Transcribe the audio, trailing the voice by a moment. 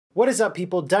What is up,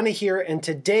 people? Dunna here, and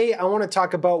today I want to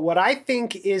talk about what I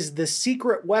think is the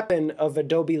secret weapon of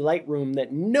Adobe Lightroom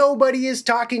that nobody is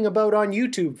talking about on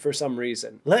YouTube for some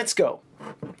reason. Let's go.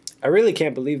 I really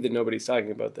can't believe that nobody's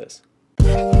talking about this.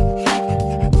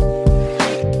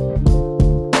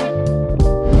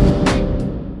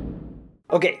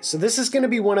 Okay, so this is going to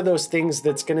be one of those things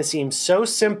that's going to seem so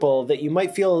simple that you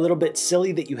might feel a little bit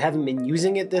silly that you haven't been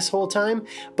using it this whole time,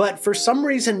 but for some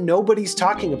reason nobody's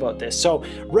talking about this. So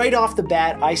right off the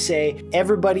bat, I say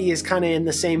everybody is kind of in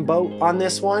the same boat on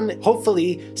this one.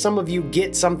 Hopefully some of you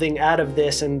get something out of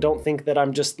this and don't think that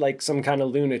I'm just like some kind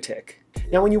of lunatic.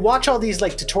 Now, when you watch all these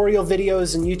like tutorial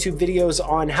videos and YouTube videos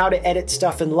on how to edit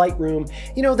stuff in Lightroom,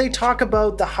 you know, they talk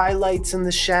about the highlights and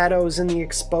the shadows and the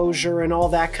exposure and all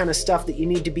that kind of stuff that you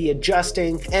need to be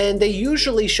adjusting. And they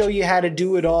usually show you how to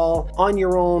do it all on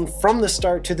your own from the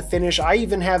start to the finish. I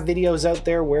even have videos out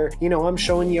there where, you know, I'm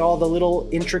showing you all the little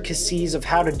intricacies of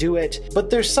how to do it. But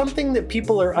there's something that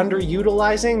people are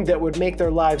underutilizing that would make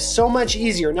their lives so much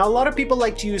easier. Now, a lot of people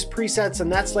like to use presets,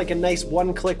 and that's like a nice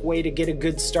one-click way to get a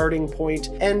good starting point.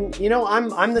 And you know,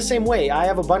 I'm the same way. I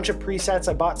have a bunch of presets.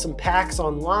 I bought some packs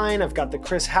online. I've got the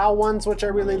Chris Howe ones, which I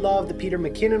really love, the Peter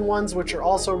McKinnon ones, which are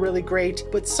also really great.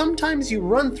 But sometimes you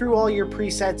run through all your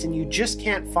presets and you just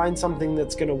can't find something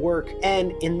that's gonna work.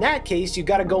 And in that case, you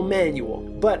gotta go manual.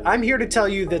 But I'm here to tell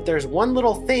you that there's one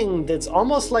little thing that's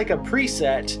almost like a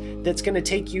preset that's gonna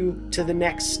take you to the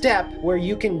next step where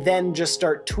you can then just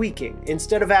start tweaking.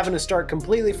 Instead of having to start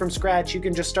completely from scratch, you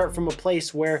can just start from a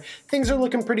place where things are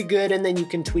looking pretty good, and then you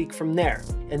can tweak from there.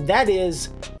 And that is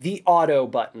the auto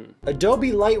button.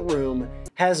 Adobe Lightroom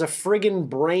has a friggin'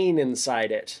 brain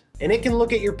inside it. And it can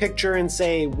look at your picture and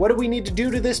say, what do we need to do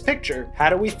to this picture?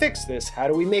 How do we fix this? How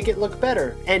do we make it look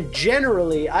better? And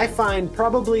generally, I find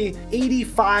probably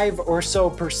 85% or so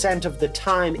of the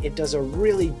time, it does a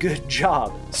really good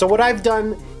job. So what I've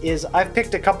done is I've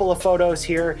picked a couple of photos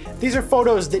here. These are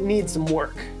photos that need some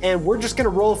work. And we're just gonna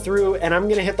roll through and I'm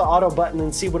gonna hit the auto button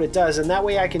and see what it does. And that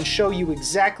way I can show you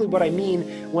exactly what I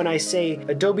mean when I say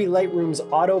Adobe Lightroom's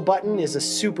auto button is a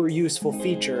super useful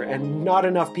feature, and not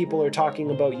enough people are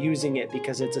talking about using it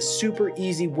because it's a super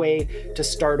easy way to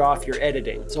start off your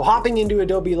editing. So hopping into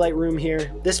Adobe Lightroom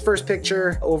here, this first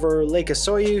picture over Lake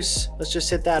Soyuz, let's just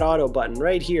hit that auto button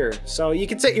right here. So you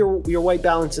can set your white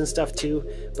balance and stuff too,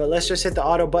 but let's just hit the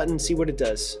auto button and see what it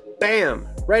does. Bam!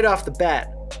 Right off the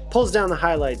bat. Pulls down the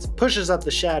highlights, pushes up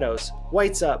the shadows,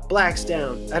 whites up, blacks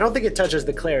down. I don't think it touches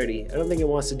the clarity. I don't think it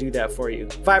wants to do that for you.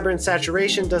 Vibrant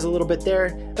saturation does a little bit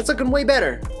there. That's looking way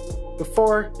better.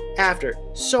 Before, after,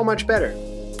 so much better.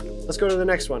 Let's go to the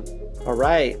next one. All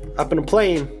right, up in a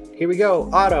plane. Here we go,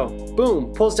 auto,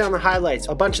 boom, pulls down the highlights,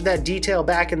 a bunch of that detail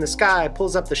back in the sky,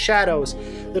 pulls up the shadows,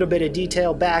 a little bit of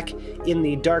detail back in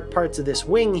the dark parts of this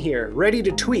wing here. Ready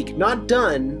to tweak, not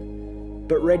done,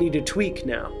 but ready to tweak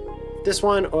now. This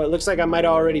one, oh, it looks like I might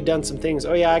have already done some things.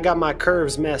 Oh yeah, I got my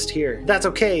curves messed here. That's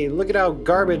okay, look at how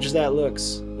garbage that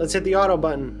looks. Let's hit the auto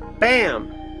button,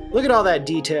 bam! Look at all that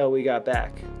detail we got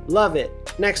back. Love it.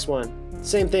 Next one.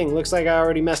 Same thing, looks like I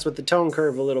already messed with the tone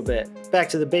curve a little bit. Back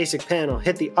to the basic panel,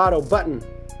 hit the auto button,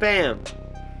 bam!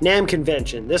 NAMM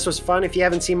convention. This was fun. If you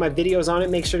haven't seen my videos on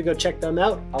it, make sure to go check them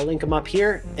out. I'll link them up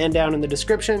here and down in the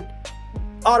description.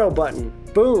 Auto button,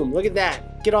 boom, look at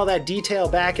that. Get all that detail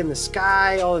back in the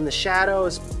sky, all in the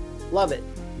shadows. Love it.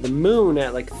 The moon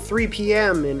at like 3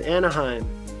 p.m. in Anaheim.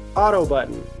 Auto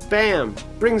button, bam,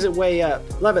 brings it way up.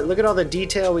 Love it, look at all the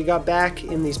detail we got back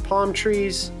in these palm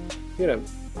trees. Look at a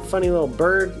funny little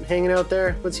bird hanging out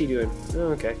there. What's he doing?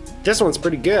 Oh, okay. This one's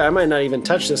pretty good. I might not even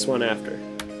touch this one after.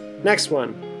 Next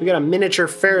one, we got a miniature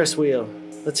Ferris wheel.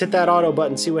 Let's hit that auto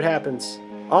button, see what happens.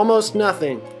 Almost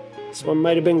nothing. This one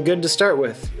might have been good to start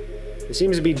with. It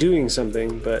seems to be doing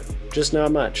something, but just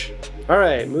not much. All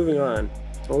right, moving on.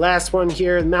 The last one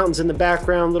here, the mountains in the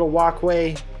background, little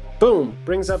walkway. Boom,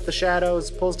 brings up the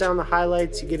shadows, pulls down the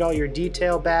highlights, you get all your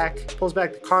detail back, pulls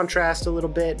back the contrast a little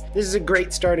bit. This is a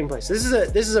great starting place. This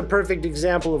is a perfect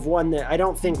example of one that I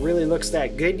don't think really looks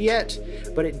that good yet,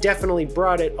 but it definitely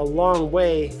brought it a long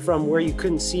way from where you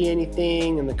couldn't see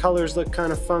anything and the colors look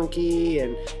kind of funky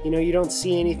and you know, you don't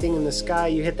see anything in the sky.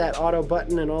 You hit that auto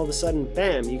button and all of a sudden,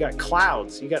 bam, you got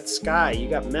clouds, you got sky, you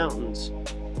got mountains.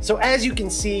 So as you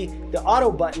can see, the auto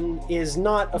button is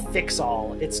not a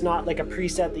fix-all. It's not like a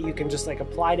preset that you can just like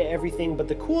apply to everything, but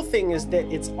the cool thing is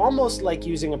that it's almost like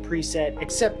using a preset,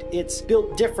 except it's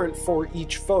built different for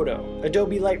each photo.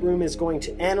 Adobe Lightroom is going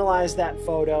to analyze that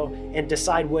photo and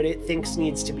decide what it thinks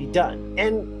needs to be done.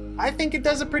 And I think it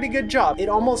does a pretty good job. It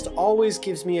almost always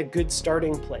gives me a good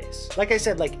starting place. Like I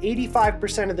said, like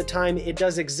 85% of the time, it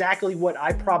does exactly what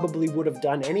I probably would have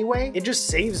done anyway. It just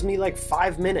saves me like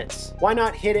 5 minutes. Why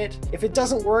not hit it? If it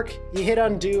doesn't work, you hit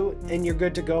undo and you're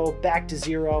good to go, back to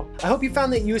zero. I hope you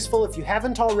found that useful. If you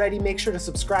haven't already, make sure to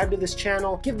subscribe to this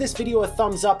channel. Give this video a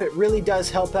thumbs up. It really does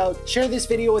help out. Share this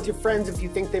video with your friends if you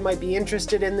think they might be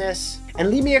interested in this. And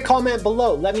leave me a comment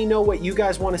below. Let me know what you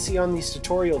guys want to see on these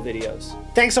tutorial videos.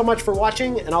 Thanks so much for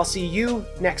watching, and I'll see you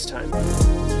next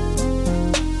time.